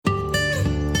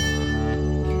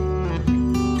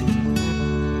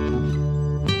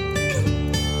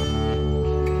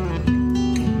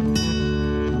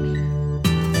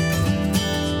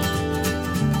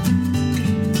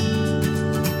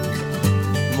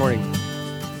morning.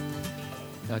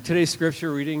 Today's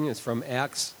scripture reading is from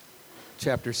Acts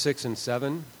chapter 6 and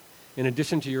 7. In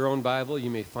addition to your own Bible, you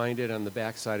may find it on the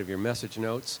back side of your message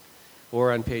notes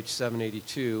or on page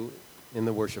 782 in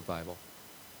the Worship Bible.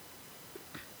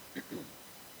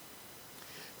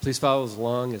 Please follow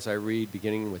along as I read,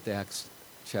 beginning with Acts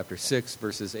chapter 6,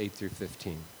 verses 8 through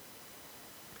 15.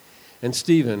 And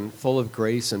Stephen, full of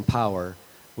grace and power,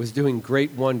 was doing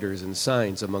great wonders and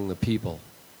signs among the people.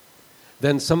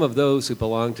 Then some of those who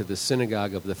belonged to the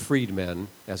synagogue of the freedmen,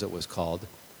 as it was called,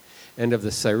 and of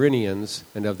the Cyrenians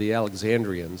and of the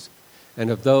Alexandrians, and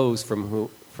of those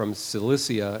from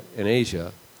Cilicia and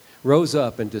Asia, rose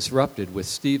up and disputed with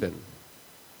Stephen.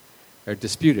 But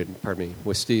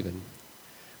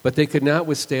they could not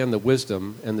withstand the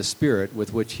wisdom and the spirit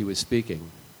with which he was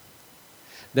speaking.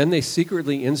 Then they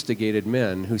secretly instigated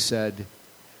men who said,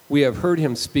 "We have heard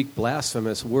him speak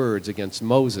blasphemous words against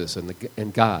Moses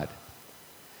and God."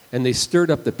 And they stirred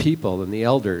up the people and the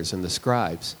elders and the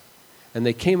scribes. And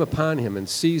they came upon him and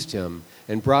seized him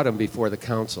and brought him before the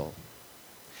council.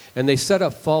 And they set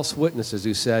up false witnesses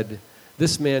who said,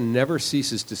 "This man never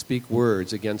ceases to speak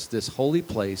words against this holy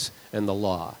place and the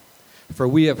law. For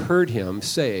we have heard him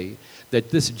say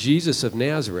that this Jesus of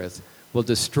Nazareth will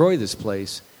destroy this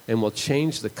place and will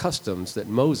change the customs that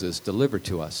Moses delivered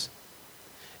to us."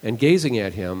 And gazing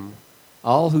at him,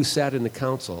 all who sat in the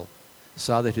council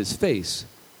saw that his face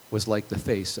was like the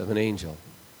face of an angel.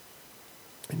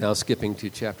 And now skipping to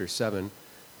chapter 7,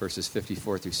 verses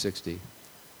 54 through 60.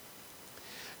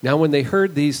 Now when they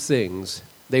heard these things,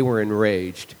 they were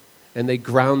enraged, and they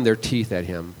ground their teeth at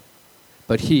him.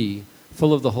 But he,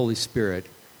 full of the Holy Spirit,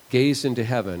 gazed into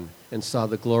heaven and saw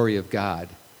the glory of God,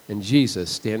 and Jesus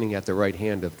standing at the right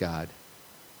hand of God.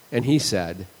 And he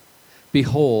said,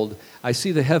 "Behold, I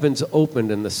see the heavens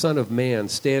opened and the Son of Man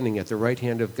standing at the right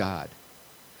hand of God."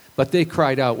 But they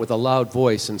cried out with a loud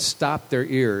voice and stopped their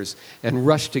ears and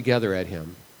rushed together at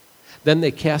him. Then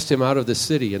they cast him out of the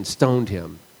city and stoned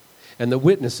him. And the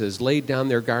witnesses laid down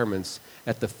their garments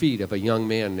at the feet of a young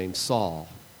man named Saul.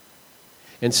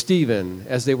 And Stephen,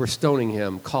 as they were stoning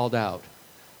him, called out,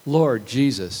 "Lord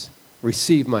Jesus,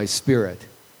 receive my spirit."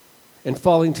 And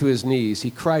falling to his knees,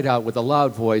 he cried out with a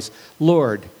loud voice,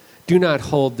 "Lord, do not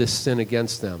hold this sin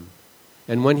against them."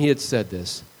 And when he had said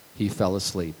this, he fell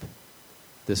asleep.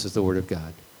 This is the word of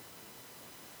God.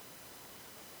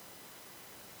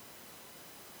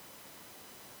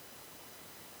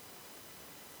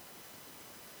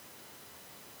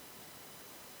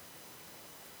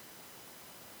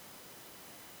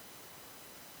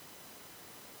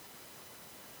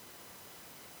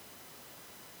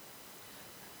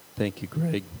 Thank you,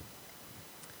 Greg.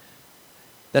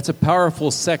 That's a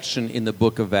powerful section in the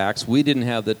book of Acts. We didn't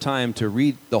have the time to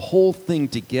read the whole thing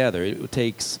together. It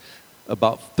takes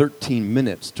about 13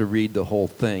 minutes to read the whole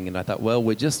thing. And I thought, well,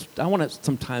 I want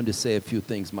some time to say a few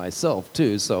things myself,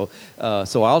 too. So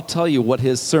I'll tell you what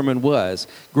his sermon was.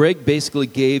 Greg basically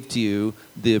gave to you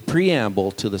the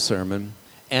preamble to the sermon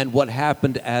and what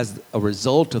happened as a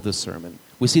result of the sermon.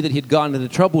 We see that he'd gotten into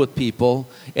trouble with people,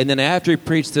 and then after he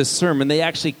preached this sermon, they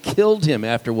actually killed him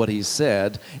after what he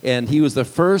said, and he was the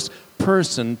first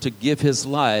person to give his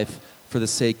life for the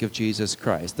sake of Jesus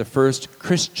Christ, the first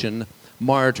Christian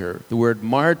martyr. The word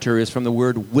martyr is from the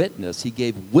word witness. He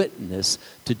gave witness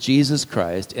to Jesus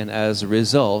Christ, and as a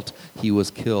result, he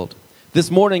was killed. This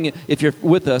morning, if you're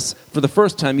with us for the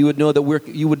first time, you would know that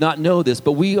you would not know this,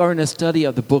 but we are in a study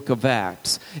of the book of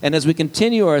Acts. And as we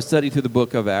continue our study through the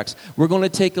book of Acts, we're going to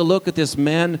take a look at this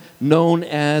man known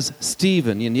as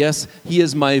Stephen. And yes, he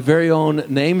is my very own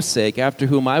namesake, after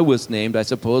whom I was named, I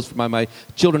suppose, by my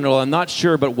children. Although I'm not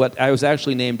sure, but what I was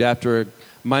actually named after a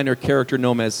minor character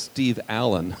known as Steve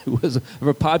Allen, who was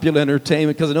a popular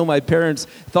entertainment, because I know my parents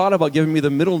thought about giving me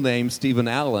the middle name Stephen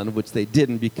Allen, which they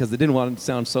didn't because they didn't want it to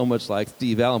sound so much like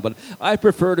Steve Allen. But I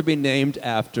prefer to be named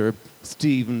after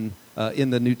Stephen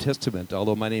in the New Testament,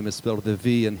 although my name is spelled with a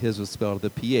V and his was spelled with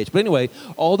a PH. But anyway,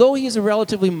 although he's a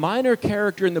relatively minor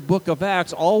character in the book of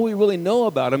Acts, all we really know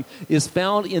about him is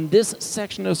found in this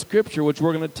section of Scripture, which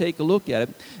we're going to take a look at.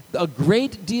 A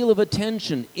great deal of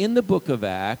attention in the book of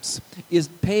Acts is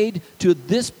paid to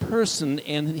this person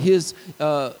and his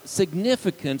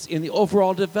significance in the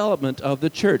overall development of the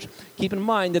church. Keep in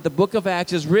mind that the book of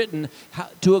Acts is written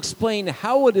to explain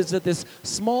how it is that this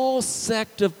small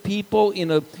sect of people in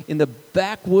the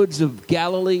backwoods of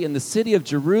Galilee and the city of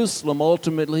Jerusalem,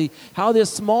 ultimately, how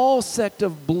this small sect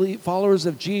of followers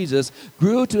of Jesus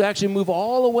grew to actually move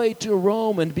all the way to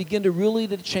Rome and begin to really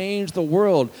to change the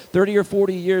world. 30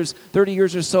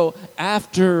 years or so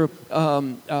after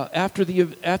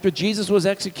Jesus was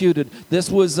executed, this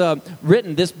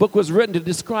book was written to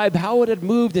describe how it had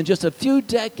moved in just a few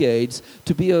decades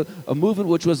to be a movement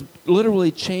which was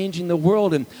literally changing the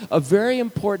world. And a very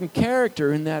important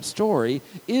character in that story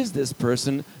is this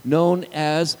person known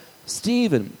as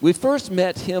Stephen. We first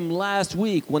met him last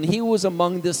week when he was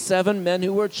among the 7 men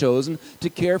who were chosen to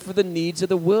care for the needs of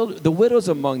the widows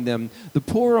among them, the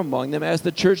poor among them, as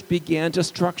the church began to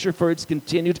structure for its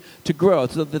continued to grow,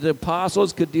 so that the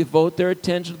apostles could devote their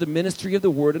attention to the ministry of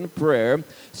the word and prayer.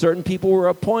 Certain people were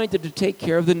appointed to take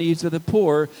care of the needs of the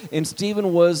poor, and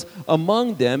Stephen was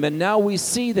among them. And now we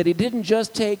see that he didn't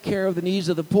just take care of the needs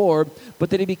of the poor,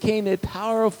 but that he became a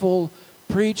powerful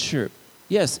preacher.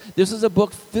 Yes, this is a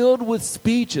book filled with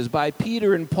speeches by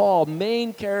Peter and Paul,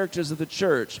 main characters of the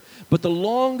church. But the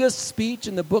longest speech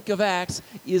in the book of Acts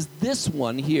is this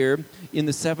one here in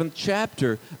the 7th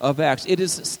chapter of Acts. It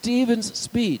is Stephen's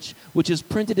speech, which is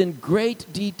printed in great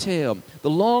detail. The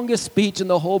longest speech in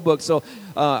the whole book. So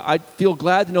I feel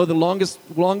glad to know the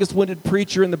longest-winded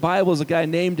preacher in the Bible is a guy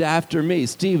named after me,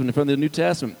 Stephen from the New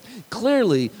Testament.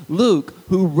 Clearly, Luke,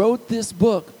 who wrote this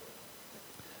book,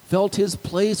 felt his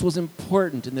place was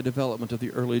important in the development of the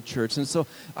early church. And so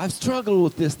I've struggled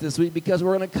with this week because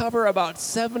we're going to cover about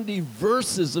 70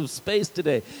 verses of space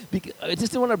today. I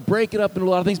just didn't want to break it up into a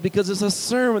lot of things because it's a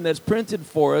sermon that's printed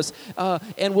for us,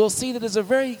 and we'll see that it's a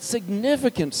very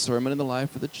significant sermon in the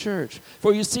life of the church.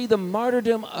 For you see, the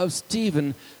martyrdom of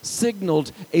Stephen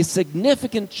signaled a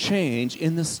significant change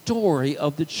in the story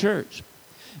of the church.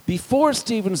 Before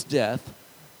Stephen's death,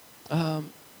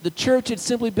 the church had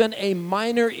simply been a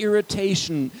minor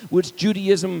irritation which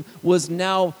Judaism was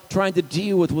now trying to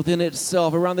deal with within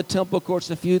itself. Around the temple courts,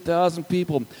 a few thousand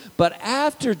people. But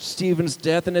after Stephen's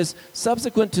death and as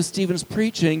subsequent to Stephen's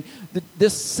preaching,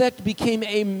 this sect became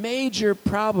a major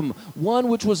problem, one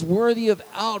which was worthy of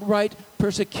outright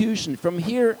persecution. From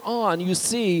here on, you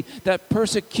see that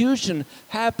persecution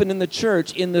happened in the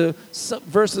church in the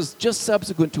verses just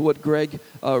subsequent to what Greg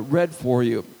read for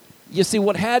you. You see,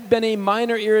 what had been a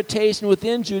minor irritation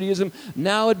within Judaism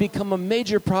now had become a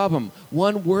major problem,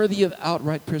 one worthy of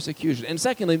outright persecution. And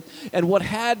secondly, and what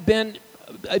had been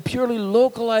a purely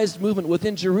localized movement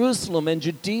within Jerusalem and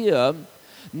Judea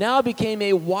now became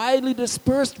a widely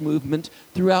dispersed movement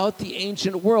throughout the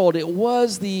ancient world. It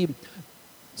was the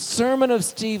sermon of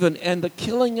Stephen and the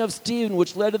killing of Stephen,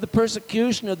 which led to the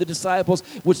persecution of the disciples,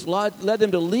 which led them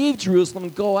to leave Jerusalem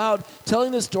and go out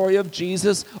telling the story of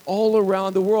Jesus all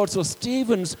around the world. So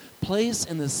Stephen's place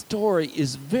in the story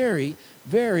is very,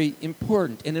 very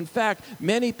important. And in fact,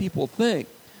 many people think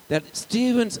that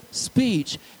Stephen's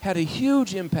speech had a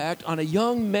huge impact on a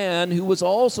young man who was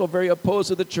also very opposed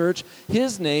to the church.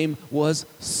 His name was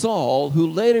Saul, who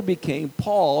later became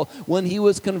Paul when he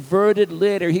was converted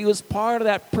later. He was part of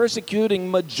that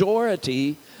persecuting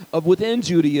majority of within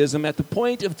Judaism at the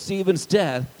point of Stephen's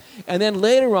death. And then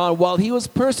later on, while he was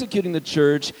persecuting the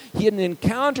church, he had an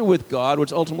encounter with God,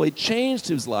 which ultimately changed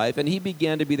his life, and he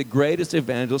began to be the greatest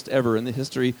evangelist ever in the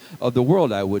history of the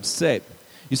world, I would say.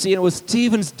 You see, it was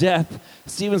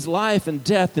Stephen's life and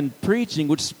death and preaching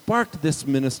which sparked this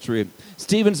ministry.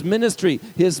 Stephen's ministry,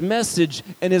 his message,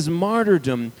 and his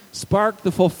martyrdom sparked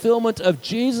the fulfillment of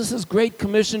Jesus' great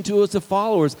commission to his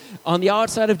followers on the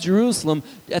outside of Jerusalem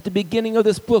at the beginning of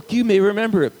this book. You may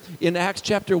remember it in Acts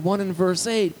chapter 1 and verse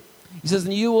 8. He says,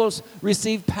 and you will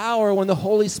receive power when the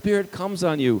Holy Spirit comes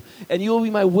on you. And you will be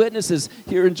my witnesses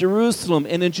here in Jerusalem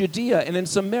and in Judea and in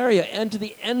Samaria and to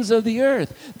the ends of the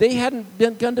earth. They hadn't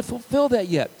begun to fulfill that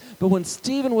yet. But when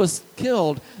Stephen was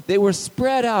killed, they were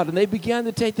spread out and they began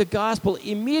to take the gospel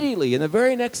immediately in the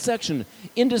very next section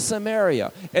into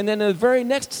Samaria. And then in the very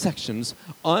next sections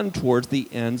on towards the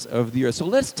ends of the earth. So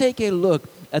let's take a look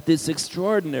at this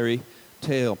extraordinary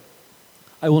tale.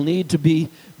 I will need to be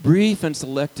brief and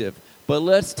selective, but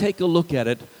let's take a look at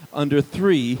it under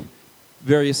 3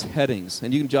 various headings.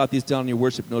 And you can jot these down in your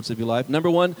worship notes if you like. Number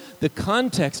 1, the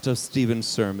context of Stephen's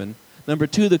sermon. Number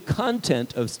 2, the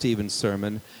content of Stephen's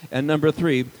sermon. And number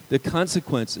 3, the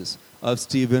consequences of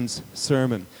Stephen's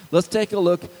sermon. Let's take a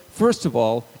look, first of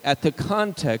all, at the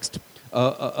context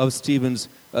of Stephen's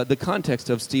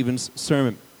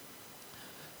sermon.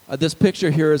 This picture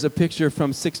here is a picture from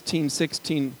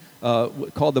 1616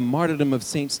 called The Martyrdom of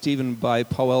St. Stephen by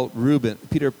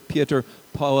Pieter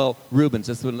Paul Rubens.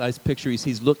 That's a nice picture.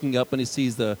 He's looking up and he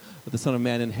sees the Son of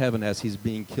Man in heaven as he's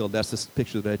being killed. That's the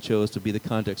picture that I chose to be the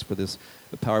context for this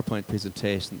PowerPoint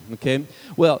presentation. Okay?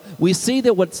 Well, we see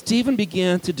that what Stephen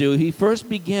began to do, he first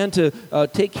began to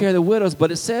take care of the widows,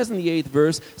 but it says in the 8th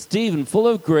verse, Stephen, full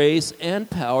of grace and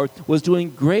power, was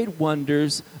doing great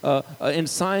wonders and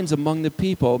signs among the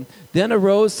people. Then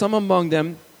arose some among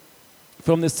them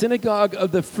from the synagogue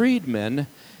of the freedmen,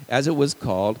 as it was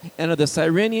called, and of the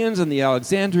Cyrenians and the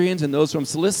Alexandrians and those from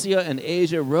Cilicia and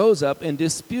Asia rose up and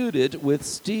disputed with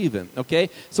Stephen. Okay?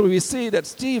 So we see that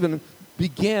Stephen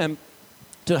began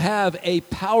to have a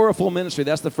powerful ministry.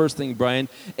 That's the first thing, Brian.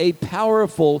 A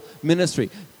powerful ministry.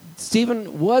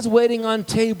 Stephen was waiting on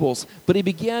tables, but he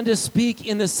began to speak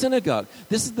in the synagogue.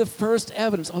 This is the first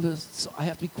evidence. I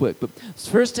have to be quick, but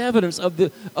first evidence of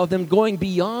them going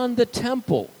beyond the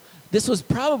temple. This was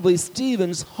probably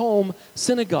Stephen's home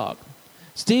synagogue.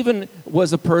 Stephen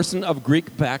was a person of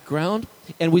Greek background,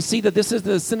 and we see that this is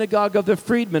the synagogue of the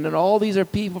freedmen, and all these are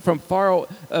people from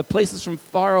places from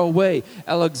far away: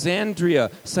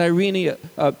 Alexandria, Cyrenia,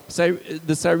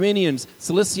 the Cyrenians,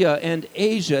 Cilicia, and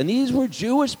Asia. And these were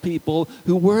Jewish people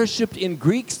who worshipped in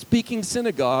Greek-speaking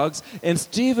synagogues, and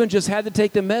Stephen just had to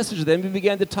take the message to them. He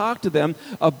began to talk to them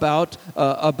about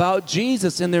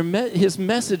Jesus, and his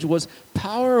message was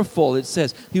powerful. It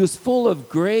says he was full of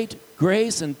great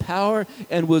grace and power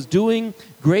and was doing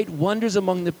great wonders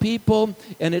among the people.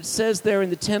 And it says there in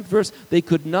the 10th verse, they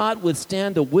could not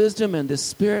withstand the wisdom and the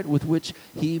spirit with which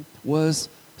he was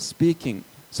speaking.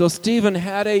 So Stephen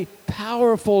had a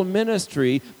powerful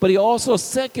ministry, but he also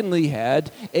secondly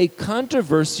had a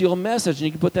controversial message. And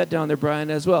you can put that down there, Brian,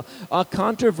 as well. A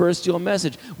controversial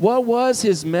message. What was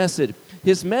his message?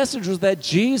 His message was that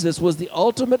Jesus was the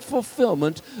ultimate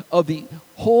fulfillment of the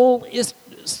whole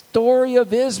story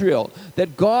of Israel,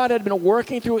 that God had been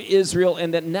working through Israel,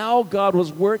 and that now God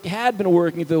had been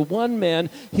working through one man,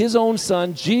 his own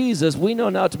son, Jesus, we know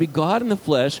now to be God in the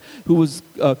flesh, who was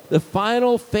the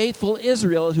final faithful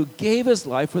Israel, who gave his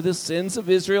life for the sins of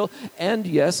Israel and,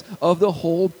 yes, of the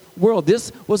whole world.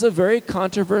 This was a very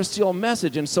controversial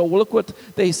message, and so look what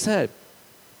they said.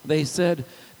 They said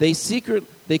they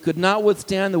could not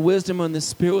withstand the wisdom and the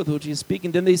spirit with which he is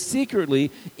speaking. Then they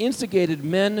secretly instigated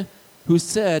men who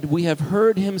said, "We have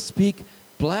heard him speak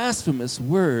blasphemous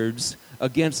words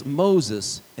against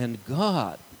Moses and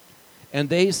God." And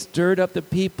they stirred up the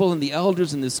people and the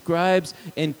elders and the scribes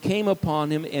and came upon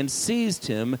him and seized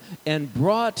him and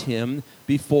brought him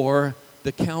before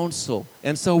the council.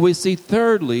 And so we see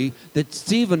thirdly that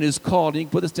Stephen is called, and you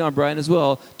can put this down, Brian, as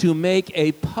well, to make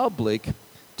a public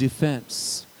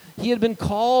defense. He had been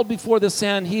called before the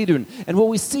Sanhedrin. And what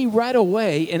we see right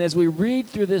away, and as we read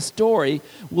through this story,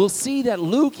 we'll see that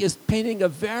Luke is painting a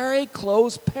very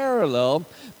close parallel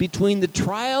between the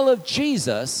trial of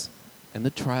Jesus and the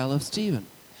trial of Stephen.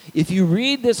 If you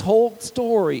read this whole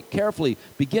story carefully,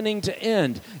 beginning to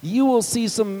end, you will see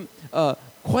some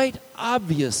quite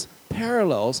obvious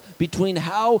parallels between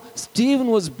how Stephen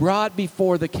was brought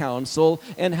before the council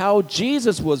and how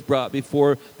Jesus was brought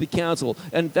before the council.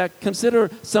 In fact,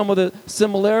 consider some of the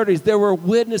similarities. There were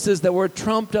witnesses that were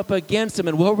trumped up against him.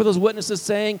 And what were those witnesses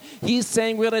saying? He's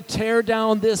saying, we're going to tear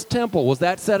down this temple. Was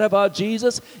that said about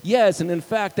Jesus? Yes. And in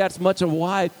fact, that's much of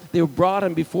why they brought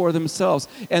him before themselves.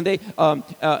 And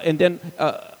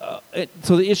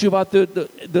so the issue about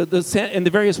the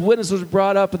various witnesses was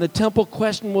brought up, and the temple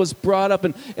question was brought up,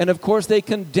 and of course they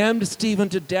condemned Stephen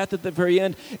to death at the very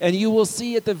end. And you will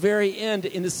see at the very end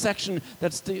in the section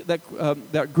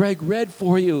that Greg read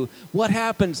for you, what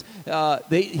happens.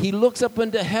 He looks up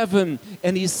into heaven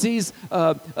and he sees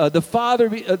the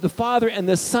Father and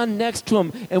the Son next to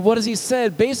him. And what does he say?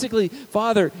 Basically,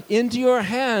 Father, into your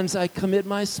hands I commit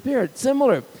my spirit.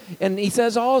 Similar. And he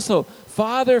says also,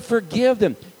 Father, forgive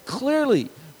them. Clearly,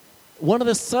 one of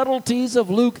the subtleties of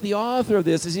Luke, the author of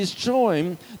this, is he's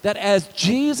showing that as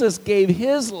Jesus gave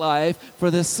his life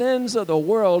for the sins of the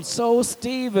world, so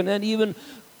Stephen and even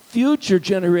future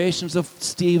generations of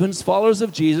Stephen's, followers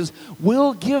of Jesus,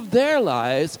 will give their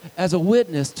lives as a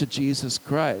witness to Jesus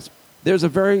Christ. There's a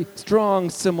very strong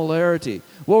similarity.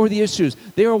 What were the issues?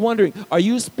 They were wondering, are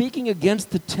you speaking against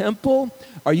the temple?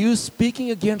 Are you speaking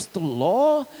against the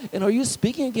law? And are you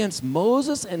speaking against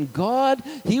Moses and God?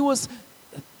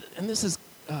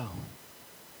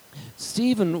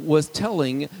 Stephen was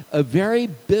telling a very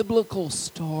biblical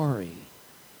story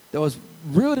that was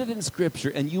rooted in Scripture,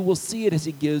 and you will see it as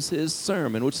he gives his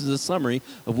sermon, which is a summary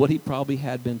of what he probably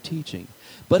had been teaching.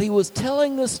 But he was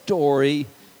telling the story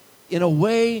in a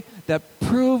way that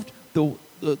proved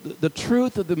the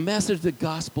truth of the message, the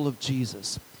gospel of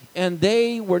Jesus. And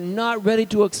they were not ready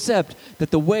to accept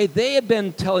that the way they had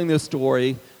been telling this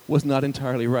story was not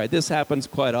entirely right. This happens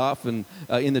quite often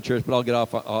in the church, but I'll get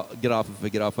off if I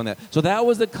get off on that. So that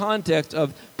was the context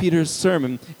of Peter's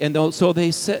sermon. And so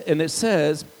they said, and it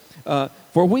says,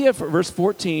 for we have, verse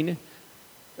 14,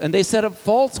 and they set up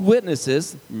false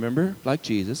witnesses, remember, like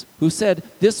Jesus, who said,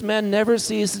 this man never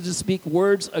ceases to speak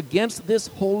words against this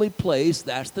holy place,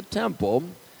 that's the temple,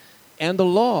 and the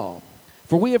law.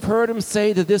 For we have heard him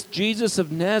say that this Jesus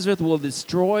of Nazareth will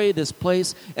destroy this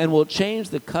place and will change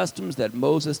the customs that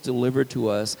Moses delivered to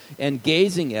us. And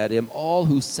gazing at him, all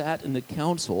who sat in the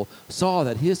council saw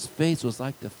that his face was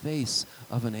like the face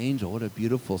of an angel. What a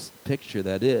beautiful picture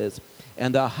that is.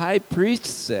 And the high priest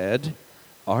said,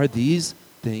 are these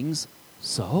things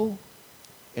so?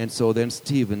 And so then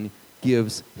Stephen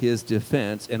gives his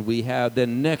defense. And we have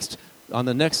then next, on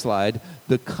the next slide,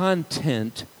 the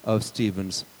content of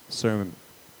Stephen's sermon.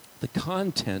 The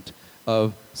content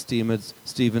of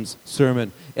Stephen's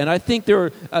sermon. And I think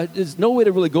there's no way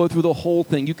to really go through the whole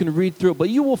thing. You can read through it, but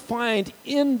you will find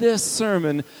in this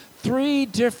sermon 3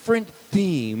 different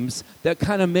themes that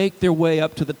kind of make their way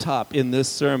up to the top in this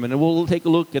sermon. And we'll take a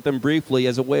look at them briefly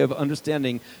as a way of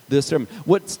understanding this sermon.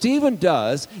 What Stephen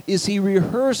does is he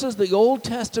rehearses the Old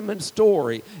Testament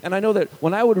story. And I know that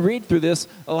when I would read through this,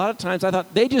 a lot of times I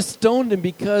thought they just stoned him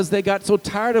because they got so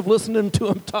tired of listening to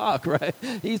him talk, right?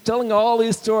 He's telling all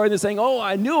these stories and they're saying, oh,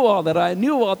 I knew all that.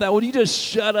 Well, you just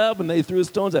shut up, and they threw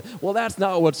stones at him. Well, that's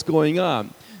not what's going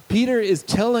on. Peter is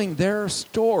telling their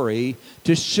story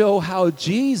to show how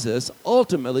Jesus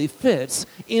ultimately fits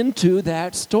into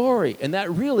that story. And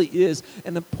that really is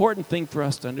an important thing for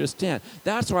us to understand.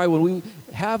 That's why when we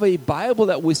have a Bible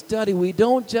that we study, we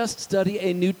don't just study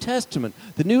a New Testament.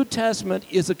 The New Testament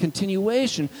is a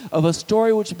continuation of a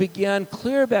story which began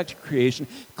clear back to creation,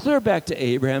 clear back to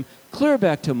Abraham, clear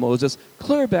back to Moses,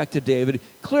 clear back to David,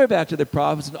 clear back to the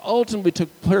prophets, and ultimately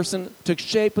took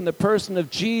shape in the person of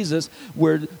Jesus,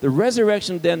 where the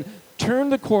resurrection then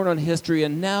turned the corner on history,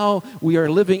 and now we are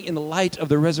living in the light of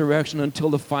the resurrection until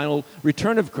the final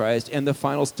return of Christ and the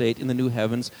final state in the new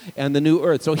heavens and the new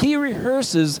earth. So he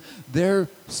rehearses their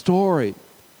story.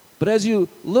 But as you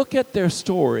look at their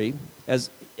story, as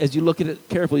you look at it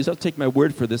carefully, so I'll take my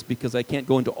word for this because I can't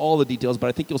go into all the details, but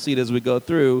I think you'll see it as we go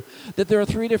through, that there are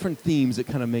 3 different themes that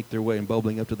kind of make their way and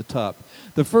bubbling up to the top.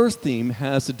 The first theme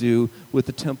has to do with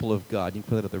the temple of God. You can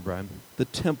put that up there, Brian. The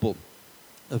temple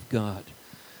of God.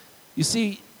 You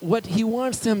see, what he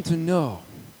wants them to know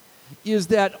is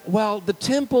that while the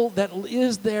temple that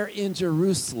is there in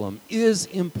Jerusalem is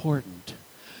important,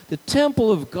 the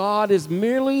temple of God is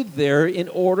merely there in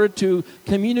order to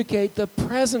communicate the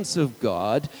presence of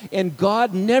God, and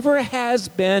God never has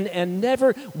been and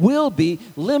never will be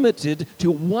limited to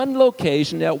one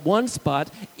location at one spot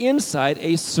inside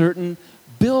a certain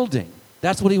building.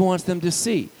 That's what he wants them to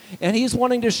see. And he's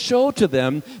wanting to show to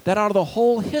them that out of the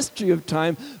whole history of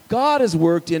time, God has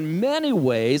worked in many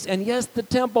ways, and yes, the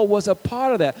temple was a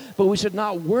part of that, but we should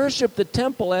not worship the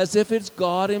temple as if it's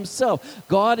God himself.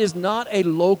 God is not a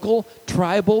local,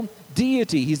 tribal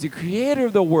deity. He's the creator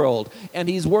of the world, and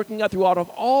he's working out throughout of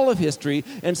all of history.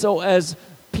 And so as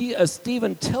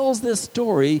Stephen tells this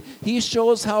story, he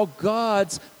shows how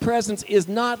God's presence is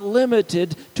not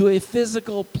limited to a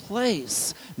physical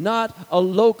place, not a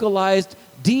localized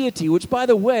deity, which, by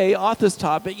the way, off this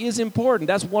topic is important.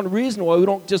 That's one reason why we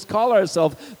don't just call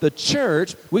ourselves the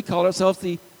church. We call ourselves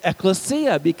the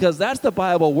Ecclesia, because that's the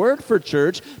Bible word for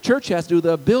church. Church has to do with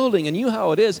a building, and you know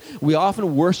how it is. We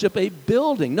often worship a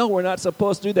building. No, we're not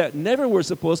supposed to do that. Never were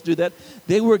supposed to do that.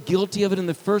 They were guilty of it in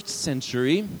the first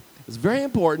century. It's very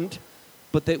important,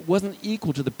 but that wasn't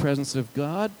equal to the presence of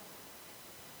God.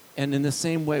 And in the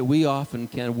same way, we often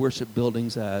can worship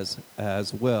buildings as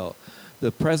well.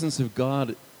 The presence of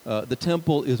God, the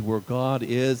temple is where God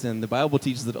is, and the Bible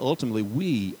teaches that ultimately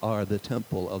we are the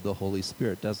temple of the Holy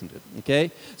Spirit, doesn't it? Okay?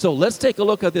 So let's take a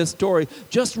look at this story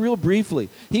just real briefly.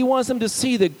 He wants them to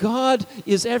see that God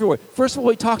is everywhere. First of all,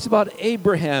 he talks about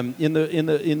Abraham in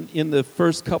the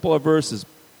first couple of verses.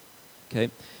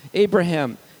 Okay?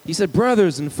 Abraham. He said,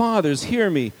 brothers and fathers, hear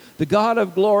me. The God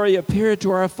of glory appeared to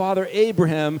our father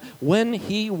Abraham when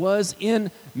he was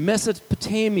in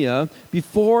Mesopotamia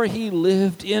before he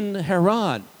lived in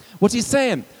Haran. What's he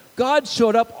saying? God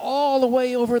showed up all the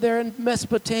way over there in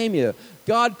Mesopotamia.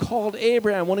 God called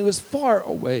Abraham when he was far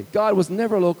away. God was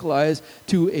never localized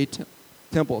to a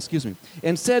temple,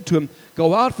 and said to him,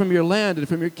 go out from your land and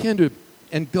from your kindred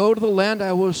and go to the land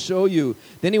I will show you.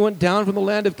 Then he went down from the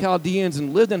land of Chaldeans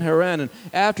and lived in Haran. And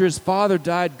after his father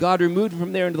died, God removed him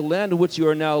from there into the land in which you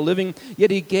are now living.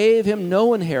 Yet he gave him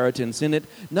no inheritance in it,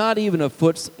 not even a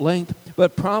foot's length,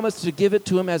 but promised to give it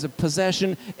to him as a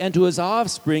possession and to his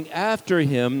offspring after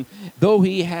him, though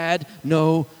he had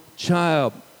no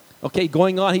child. Okay,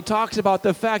 going on, he talks about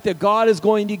the fact that God is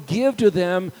going to give to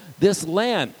them this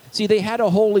land. See, they had a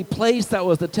holy place, that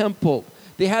was the temple.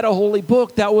 They had a holy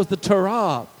book, that was the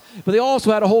Torah. But they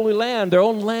also had a holy land, their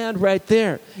own land right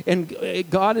there. And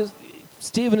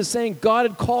Stephen is saying God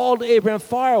had called Abraham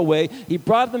far away. He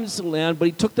brought them to this land, but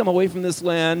he took them away from this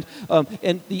land.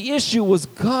 And the issue was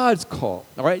God's call,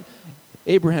 all right?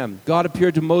 God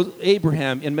appeared to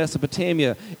Abraham in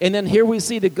Mesopotamia. And then here we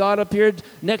see that God appeared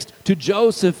next to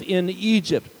Joseph in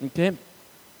Egypt, okay?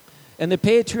 And the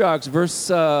patriarchs, verse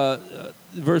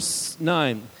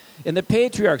 9. And the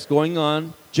patriarchs, going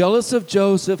on, jealous of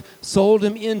Joseph, sold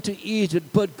him into Egypt,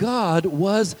 but God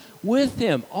was with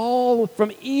him, all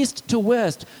from east to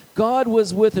west. God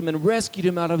was with him and rescued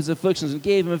him out of his afflictions and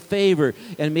gave him favor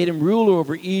and made him ruler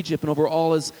over Egypt and over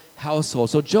all his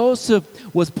household. So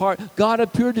God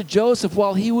appeared to Joseph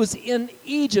while he was in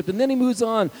Egypt. And then he moves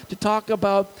on to talk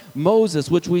about Moses,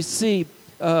 which we see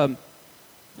beginning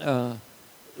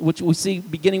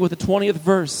with the 20th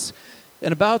verse.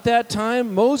 And about that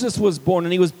time, Moses was born,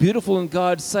 and he was beautiful in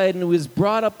God's sight, and he was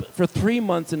brought up for 3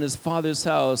 months in his father's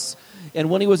house. And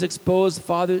when he was exposed,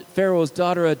 Pharaoh's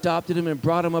daughter adopted him and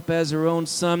brought him up as her own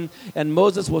son. And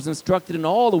Moses was instructed in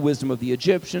all the wisdom of the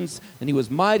Egyptians, and he was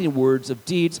mighty in words of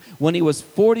deeds. When he was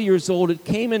 40 years old, it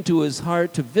came into his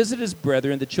heart to visit his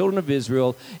brethren, the children of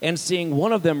Israel, and seeing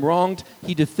one of them wronged,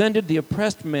 he defended the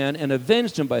oppressed man and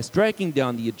avenged him by striking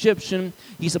down the Egyptian.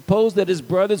 He supposed that his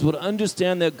brothers would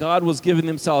understand that God was giving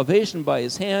them salvation by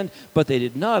his hand, but they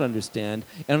did not understand.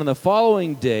 And on the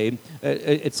following day,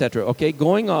 etc. Okay,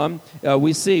 going on,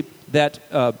 we see that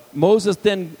Moses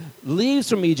then leaves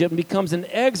from Egypt and becomes an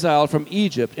exile from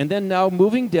Egypt. And then now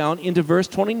moving down into verse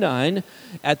 29,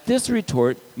 at this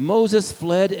retort, Moses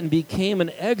fled and became an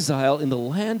exile in the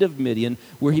land of Midian,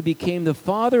 where he became the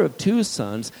father of 2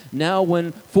 sons. Now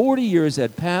when 40 years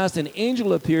had passed, an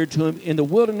angel appeared to him in the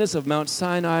wilderness of Mount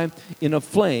Sinai in a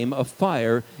flame of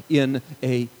fire in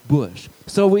a bush.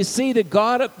 So we see that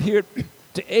God appeared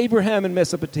to Abraham in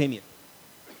Mesopotamia.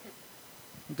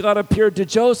 God appeared to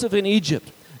Joseph in Egypt.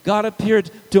 God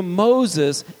appeared to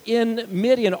Moses in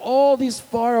Midian, all these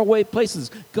faraway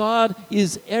places. God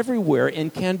is everywhere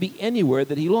and can be anywhere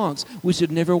that he longs. We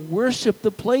should never worship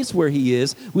the place where he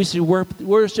is. We should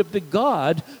worship the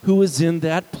God who is in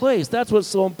that place. That's what's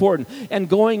so important. And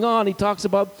going on, he talks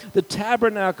about the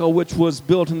tabernacle which was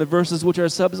built in the verses which are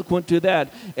subsequent to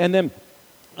that. And then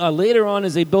later on,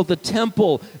 as they built the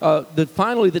temple,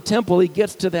 finally the temple, he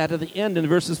gets to that at the end in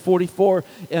verses 44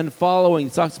 and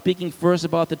following. He's speaking first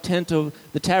about the tent of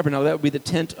the tabernacle. That would be the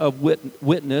tent of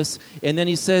witness. And then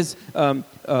he says,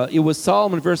 it was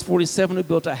Solomon, verse 47, who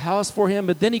built a house for him.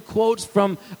 But then he quotes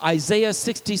from Isaiah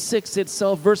 66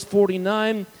 itself, verse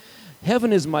 49.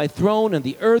 Heaven is my throne and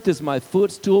the earth is my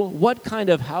footstool. What kind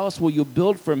of house will you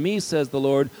build for me, says the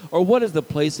Lord? Or what is the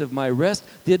place of my rest?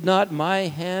 Did not my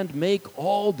hand make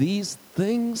all these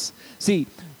things? See,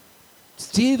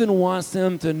 Stephen wants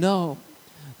them to know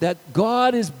that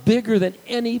God is bigger than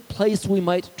any place we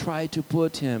might try to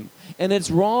put him. And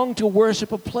it's wrong to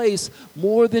worship a place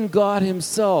more than God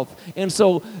himself. And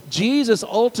so Jesus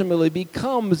ultimately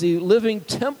becomes the living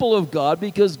temple of God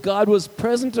because God was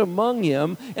present among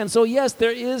him. And so, yes, there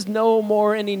is no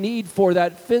more any need for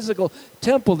that physical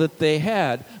temple that they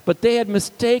had. But they had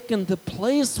mistaken the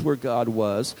place where God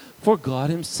was for God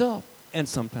himself. And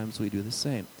sometimes we do the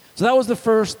same. So that was the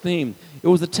first theme. It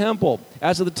was the temple.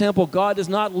 As for the temple, God does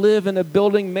not live in a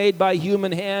building made by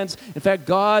human hands. In fact,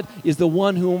 God is the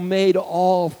one who made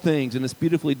all things, and it's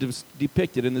beautifully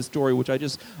depicted in this story, which I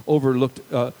just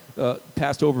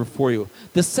passed over for you.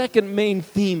 The second main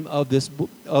theme of this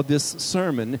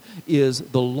sermon is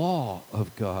the law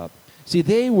of God. See,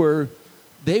 they were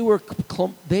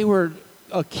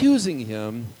accusing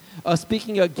him of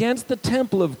speaking against the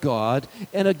temple of God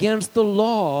and against the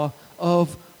law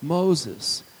of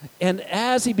Moses. And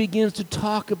as he begins to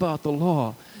talk about the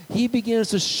law, he begins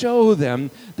to show them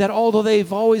that although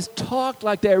they've always talked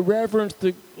like they reverence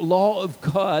the law of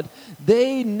God,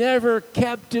 they never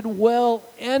kept it well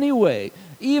anyway.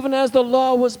 Even as the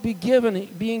law was being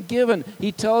given,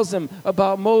 he tells them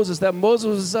about Moses, that Moses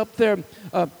was up there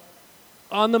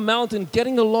on the mountain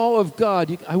getting the law of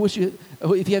God. If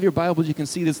you have your Bibles, you can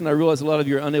see this, and I realize a lot of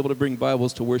you are unable to bring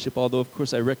Bibles to worship, although, of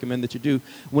course, I recommend that you do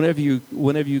whenever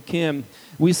you can.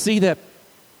 We see that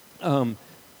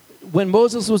when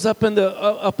Moses was up in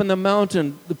the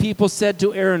mountain, the people said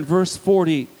to Aaron, verse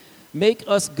 40, "Make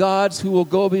us gods who will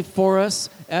go before us.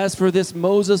 As for this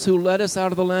Moses who led us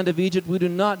out of the land of Egypt, we do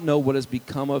not know what has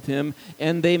become of him."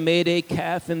 And they made a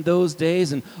calf in those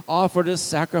days and offered a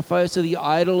sacrifice to the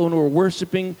idol and were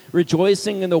worshiping,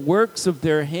 rejoicing in the works of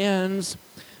their hands.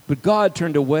 But God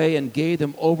turned away and gave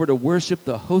them over to worship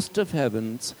the host of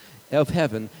heaven,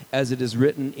 as it is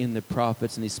written in the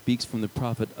prophets. And he speaks from the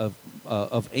prophet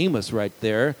of Amos right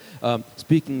there,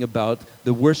 speaking about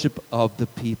the worship of the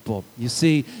people. You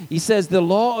see, he says the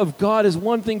law of God is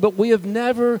one thing, but we have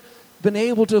never been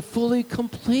able to fully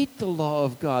complete the law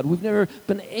of God. We've never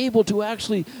been able to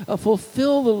actually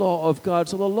fulfill the law of God.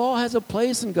 So the law has a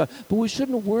place in God, but we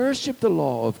shouldn't worship the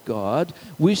law of God.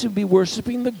 We should be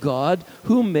worshiping the God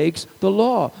who makes the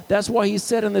law. That's why he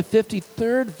said in the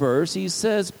 53rd verse, he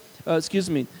says,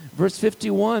 verse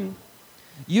 51,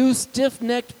 "You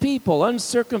stiff-necked people,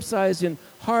 uncircumcised in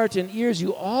heart and ears,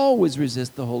 you always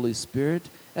resist the Holy Spirit.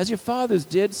 As your fathers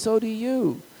did, so do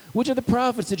you. Which of the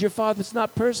prophets did your fathers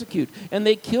not persecute? And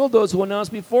they killed those who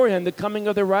announced beforehand the coming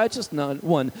of the righteous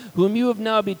one, whom you have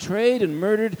now betrayed and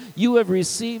murdered. You have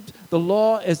received the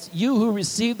law as you who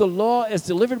received the law as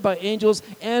delivered by angels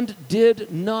and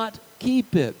did not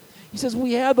keep it." He says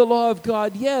we have the law of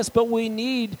God, yes, but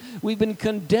we've been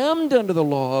condemned under the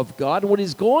law of God. And what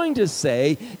he's going to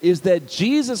say is that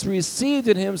Jesus received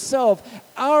in himself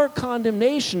our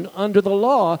condemnation under the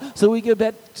law so we could be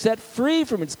set free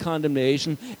from its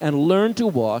condemnation and learn to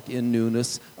walk in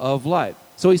newness of life.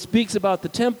 So he speaks about the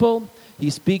temple, he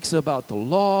speaks about the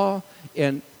law,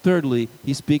 and thirdly,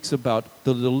 he speaks about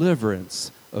the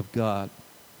deliverance of God.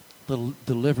 The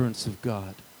deliverance of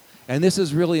God. And this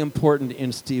is really important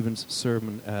in Stephen's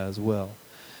sermon as well.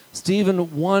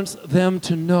 Stephen wants them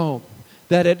to know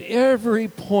that at every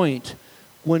point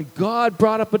when God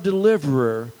brought up a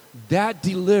deliverer, that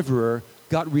deliverer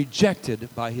got rejected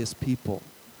by his people.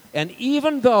 And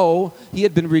even though he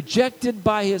had been rejected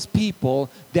by his people,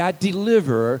 that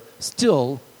deliverer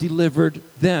still delivered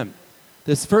them.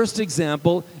 This first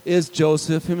example is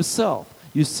Joseph himself.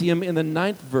 You see him in the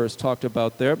 9th verse talked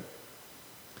about there.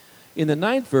 In the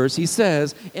 9th verse, he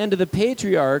says, "And to the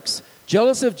patriarchs,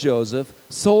 jealous of Joseph,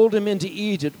 sold him into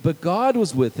Egypt, but God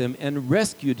was with him and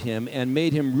rescued him and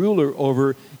made him ruler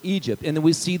over Egypt." And then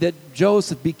we see that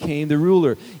Joseph became the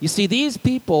ruler. You see, these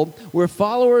people were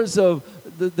followers of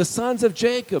the sons of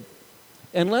Jacob.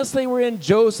 Unless they were in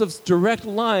Joseph's direct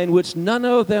line, which none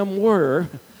of them were,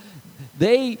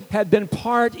 they had been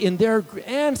part in their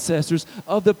ancestors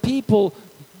of the people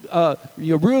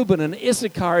Reuben and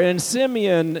Issachar and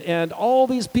Simeon and all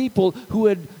these people who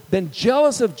had been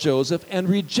jealous of Joseph and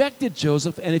rejected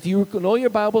Joseph. And if you know your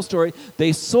Bible story,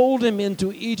 they sold him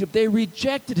into Egypt. They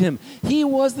rejected him. He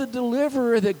was the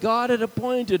deliverer that God had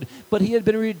appointed, but he had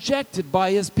been rejected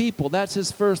by his people. That's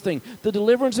his first thing. The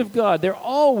deliverance of God. They're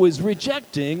always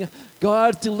rejecting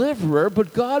God's deliverer,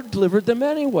 but God delivered them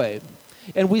anyway.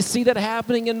 And we see that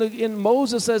happening in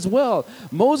Moses as well.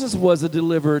 Moses was a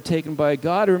deliverer taken by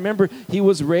God. Remember, he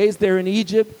was raised there in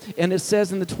Egypt, and it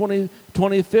says in the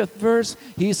 25th verse,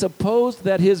 he supposed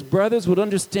that his brothers would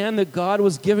understand that God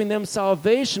was giving them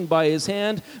salvation by his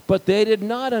hand, but they did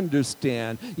not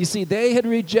understand. You see, they had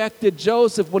rejected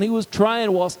Joseph when he was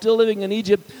trying, while still living in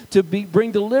Egypt, to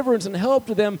bring deliverance and help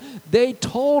to them. They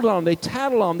told on him, they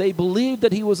tattled on him, they believed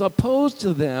that he was opposed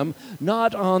to them,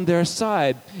 not on their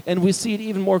side. And we see it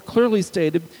even more clearly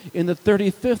stated in the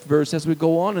 35th verse as we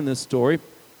go on in this story.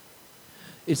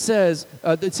 It says,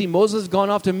 Moses has gone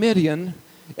off to Midian,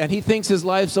 and he thinks his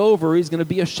life's over. He's going to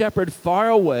be a shepherd far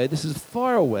away. This is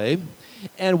far away.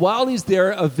 And while he's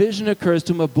there, a vision occurs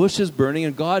to him, a bush is burning,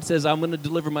 and God says, "I'm going to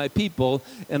deliver my people,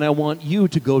 and I want you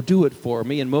to go do it for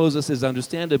me." And Moses is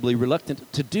understandably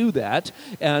reluctant to do that.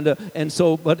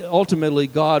 But ultimately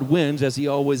God wins, as he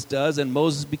always does, and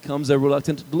Moses becomes a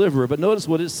reluctant deliverer. But notice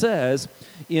what it says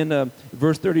in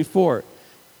verse 34.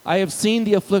 "I have seen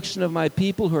the affliction of my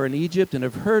people who are in Egypt, and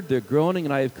have heard their groaning,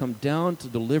 and I have come down to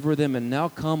deliver them, and now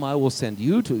come, I will send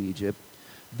you to Egypt.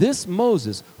 This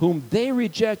Moses, whom they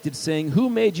rejected, saying, 'Who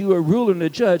made you a ruler and a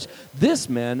judge?' This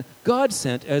man God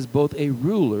sent as both a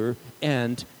ruler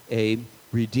and a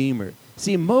redeemer."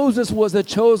 See, Moses was a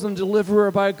chosen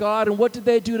deliverer by God, and what did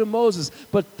they do to Moses?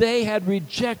 But they had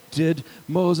rejected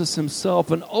Moses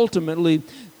himself, and ultimately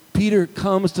Peter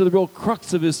comes to the real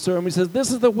crux of his sermon. He says, this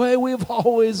is the way we've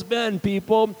always been,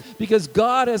 people, because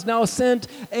God has now sent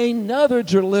another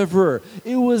deliverer.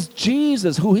 It was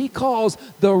Jesus, who he calls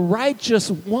the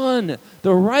righteous one,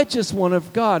 the righteous one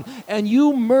of God, and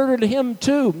you murdered him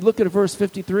too. Look at verse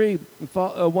 53,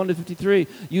 1 to 53.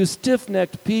 You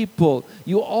stiff-necked people,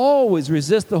 you always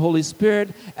resist the Holy Spirit,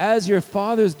 as your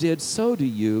fathers did, so do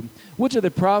you. Which of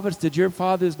the prophets did your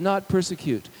fathers not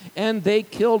persecute? And they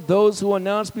killed those who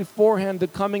announced beforehand the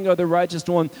coming of the righteous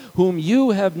one, whom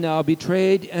you have now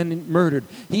betrayed and murdered.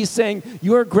 He's saying,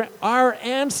 our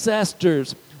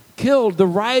ancestors killed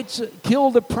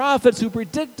the prophets who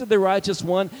predicted the righteous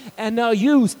one, and now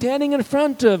you, standing in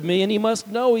front of me, and he must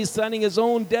know he's signing his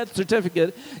own death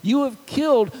certificate, you have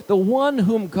killed the one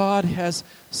whom God has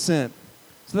sent.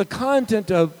 So the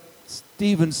content of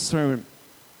Stephen's sermon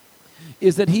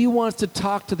is that he wants to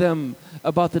talk to them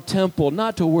about the temple,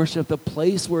 not to worship the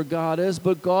place where God is,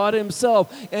 but God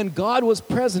himself. And God was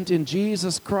present in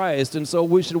Jesus Christ, and so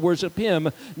we should worship him,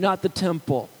 not the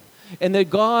temple. And that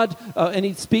God, and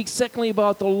he speaks secondly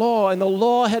about the law, and the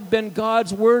law had been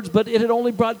God's words, but it had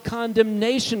only brought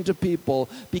condemnation to people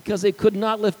because they could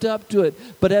not lift up to it.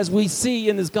 But as we see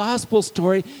in this gospel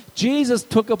story, Jesus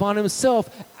took upon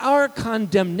himself our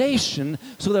condemnation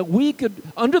so that we could,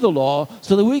 under the law,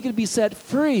 so that we could be set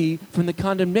free from the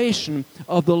condemnation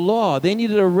of the law. They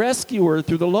needed a rescuer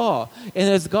through the law. And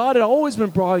as God had always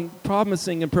been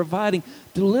promising and providing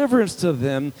deliverance to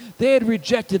them, they had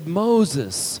rejected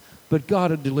Moses, but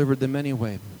God had delivered them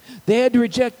anyway. They had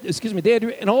rejected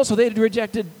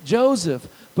Joseph,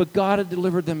 but God had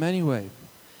delivered them anyway.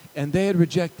 And they had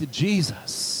rejected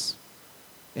Jesus.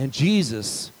 And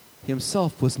Jesus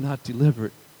himself was not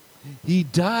delivered. He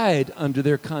died under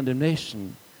their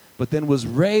condemnation, but then was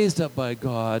raised up by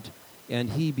God,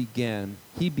 and he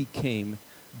became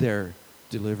their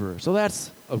deliverer. So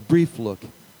that's a brief look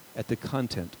at the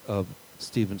content of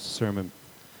Stephen's sermon.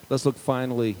 Let's look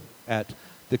finally at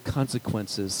the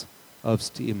consequences of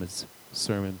Stephen's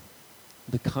sermon.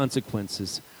 The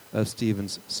consequences of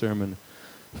Stephen's sermon.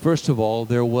 First of all,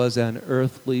 there was an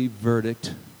earthly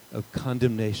verdict of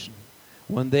condemnation.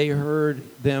 When they heard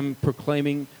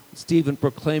Stephen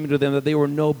proclaiming to them that they were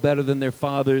no better than their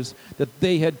fathers, that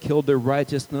they had killed their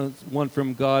righteousness one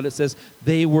from God, it says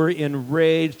they were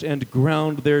enraged and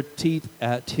ground their teeth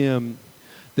at him.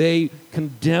 They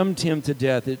condemned him to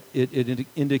death, it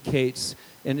indicates.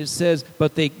 And it says,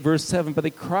 verse 7, but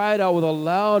they cried out with a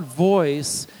loud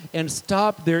voice and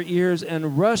stopped their ears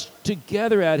and rushed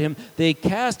together at him. They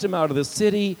cast him out of the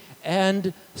city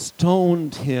and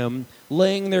stoned him,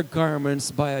 laying their garments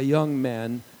by a young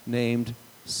man named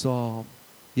Saul.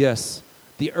 Yes,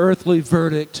 the earthly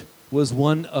verdict was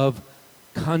one of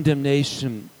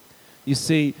condemnation. You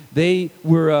see, they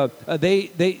were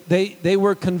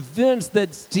convinced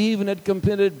that Stephen had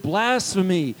committed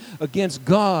blasphemy against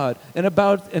God and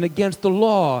against the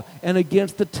law and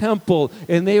against the temple,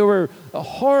 and they were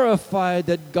horrified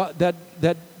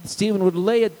that Stephen would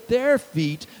lay at their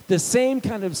feet the same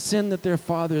kind of sin that their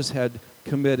fathers had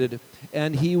committed,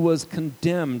 and he was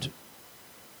condemned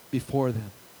before them.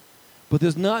 But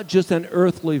there's not just an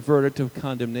earthly verdict of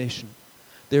condemnation.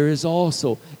 There is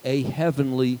also a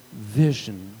heavenly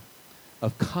vision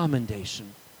of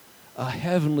commendation. A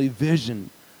heavenly vision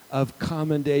of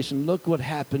commendation. Look what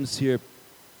happens here.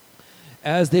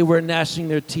 As they were gnashing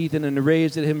their teeth and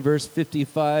enraged at him, verse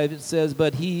 55, it says,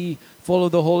 but he, full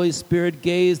of the Holy Spirit,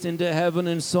 gazed into heaven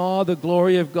and saw the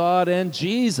glory of God and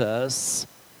Jesus,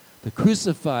 the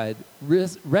crucified,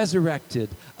 resurrected,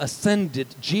 ascended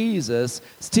Jesus.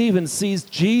 Stephen sees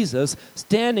Jesus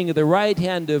standing at the right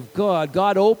hand of God.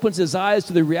 God opens his eyes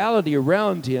to the reality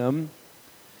around him.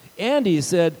 And he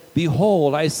said,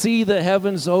 behold, I see the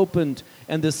heavens opened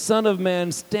and the Son of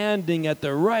Man standing at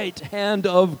the right hand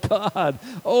of God.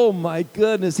 Oh my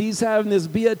goodness, he's having this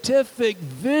beatific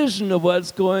vision of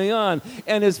what's going on.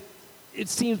 And it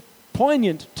seems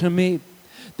poignant to me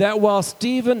that while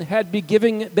Stephen had been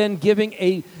giving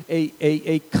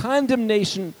a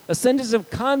condemnation, a sentence of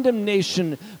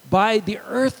condemnation by the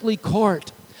earthly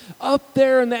court, up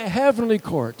there in the heavenly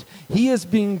court, he is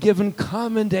being given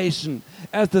commendation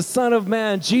as the Son of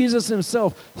Man. Jesus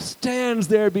himself stands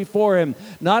there before him.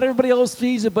 Not everybody else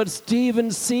sees it, but Stephen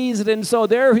sees it, and so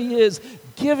there he is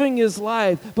giving his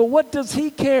life. But what does he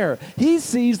care? He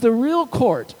sees the real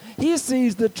court. He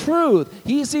sees the truth.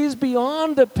 He sees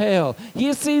beyond the pale.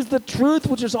 He sees the truth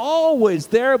which is always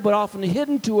there but often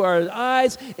hidden to our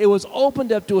eyes. It was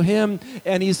opened up to him,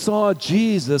 and he saw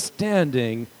Jesus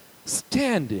standing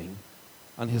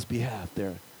on his behalf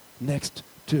there next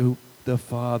to the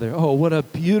Father. Oh, what a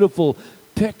beautiful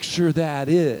picture that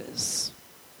is.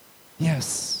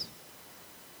 Yes.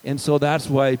 And so that's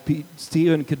why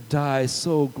Stephen could die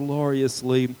so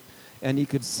gloriously, and he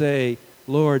could say,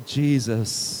 Lord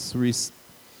Jesus,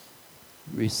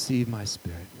 receive my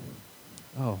spirit.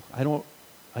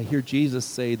 I hear Jesus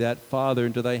say that, Father,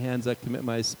 into thy hands I commit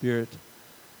my spirit.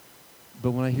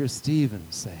 But when I hear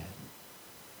Stephen say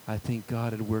it, I think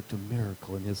God had worked a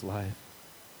miracle in his life.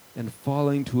 And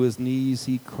falling to his knees,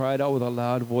 he cried out with a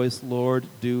loud voice, Lord,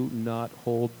 do not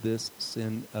hold this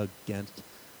sin against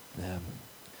them.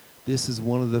 This is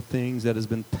one of the things that has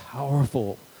been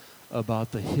powerful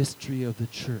about the history of the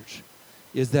church,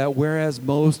 is that whereas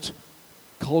most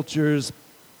cultures,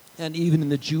 and even in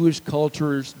the Jewish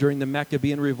cultures during the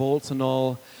Maccabean revolts and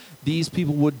all, these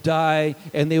people would die,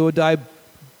 and they would die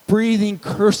breathing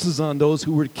curses on those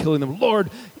who were killing them. Lord,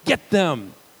 get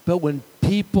them! But when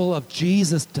people of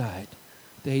Jesus died,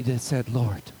 they just said,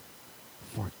 Lord,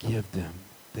 forgive them.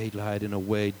 They died in a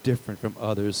way different from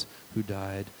others who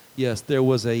died. Yes, there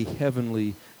was a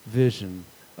heavenly vision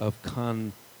of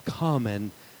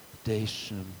commendation.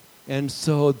 And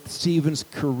so Stephen's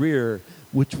career,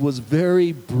 which was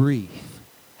very brief,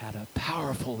 had a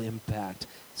powerful impact.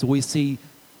 So we see,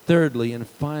 thirdly and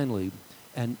finally,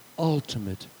 an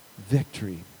ultimate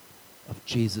victory of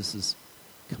Jesus'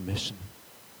 commission.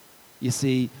 You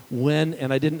see,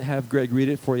 and I didn't have Greg read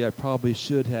it for you, I probably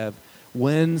should have.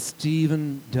 When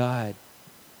Stephen died,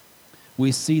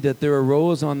 we see that there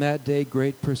arose on that day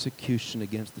great persecution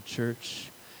against the church,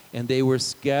 and they were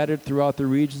scattered throughout the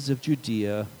regions of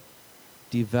Judea.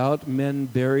 Devout men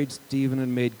buried Stephen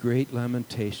and made great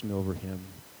lamentation over him.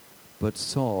 But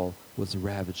Saul was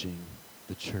ravaging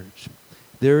the church.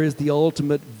 There is the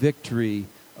ultimate victory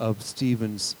of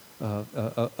Stephen's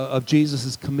of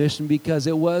Jesus' commission, because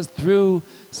it was through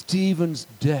Stephen's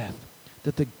death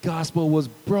that the gospel was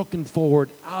broken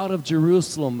forward out of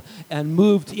Jerusalem and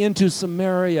moved into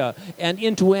Samaria and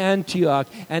into Antioch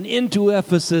and into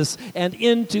Ephesus and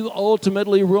into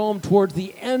ultimately Rome towards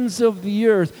the ends of the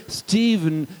earth.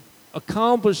 Stephen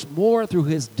accomplished more through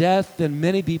his death than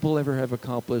many people ever have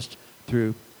accomplished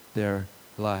through their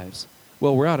lives.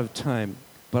 Well, we're out of time,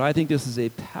 but I think this is a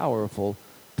powerful,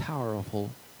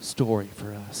 powerful story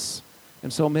for us.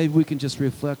 And so maybe we can just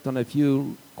reflect on a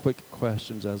few quick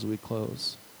questions as we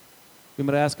close. We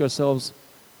might ask ourselves,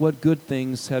 what good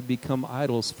things have become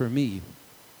idols for me,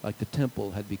 like the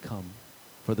temple had become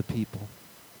for the people?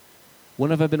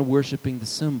 When have I been worshiping the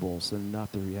symbols and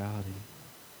not the reality?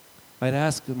 I'd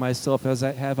ask myself,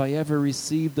 have I ever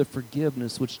received the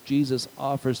forgiveness which Jesus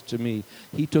offers to me?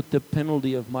 He took the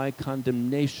penalty of my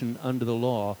condemnation under the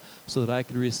law so that I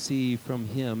could receive from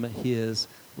him his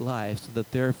life, so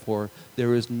that therefore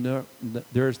there is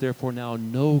therefore now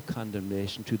no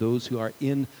condemnation to those who are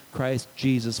in Christ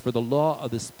Jesus. For the law of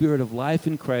the Spirit of life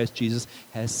in Christ Jesus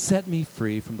has set me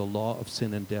free from the law of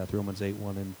sin and death. Romans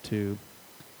 8:1 and 2.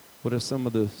 What are some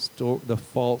of the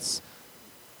false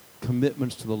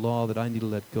commitments to the law that I need to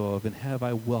let go of, and have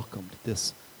I welcomed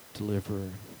this deliverer?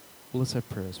 Well, let's have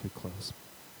prayer as we close.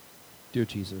 Dear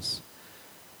Jesus,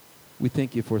 we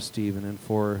thank you for Stephen and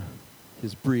for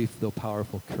his brief though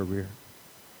powerful career.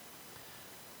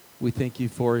 We thank you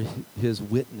for his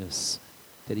witness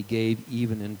that he gave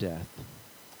even in death.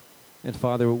 And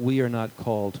Father, we are not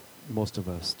called, most of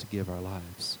us, to give our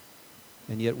lives.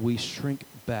 And yet we shrink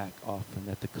back often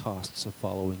at the costs of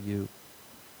following you.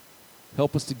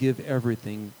 Help us to give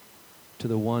everything to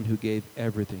the one who gave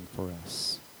everything for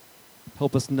us.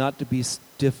 Help us not to be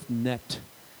stiff-necked,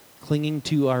 clinging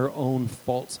to our own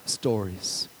false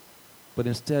stories, but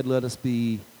instead let us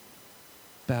be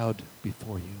bowed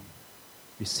before you,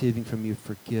 receiving from you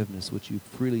forgiveness which you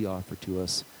freely offer to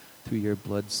us through your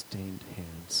blood-stained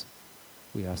hands.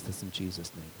 We ask this in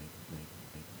Jesus' name. Amen.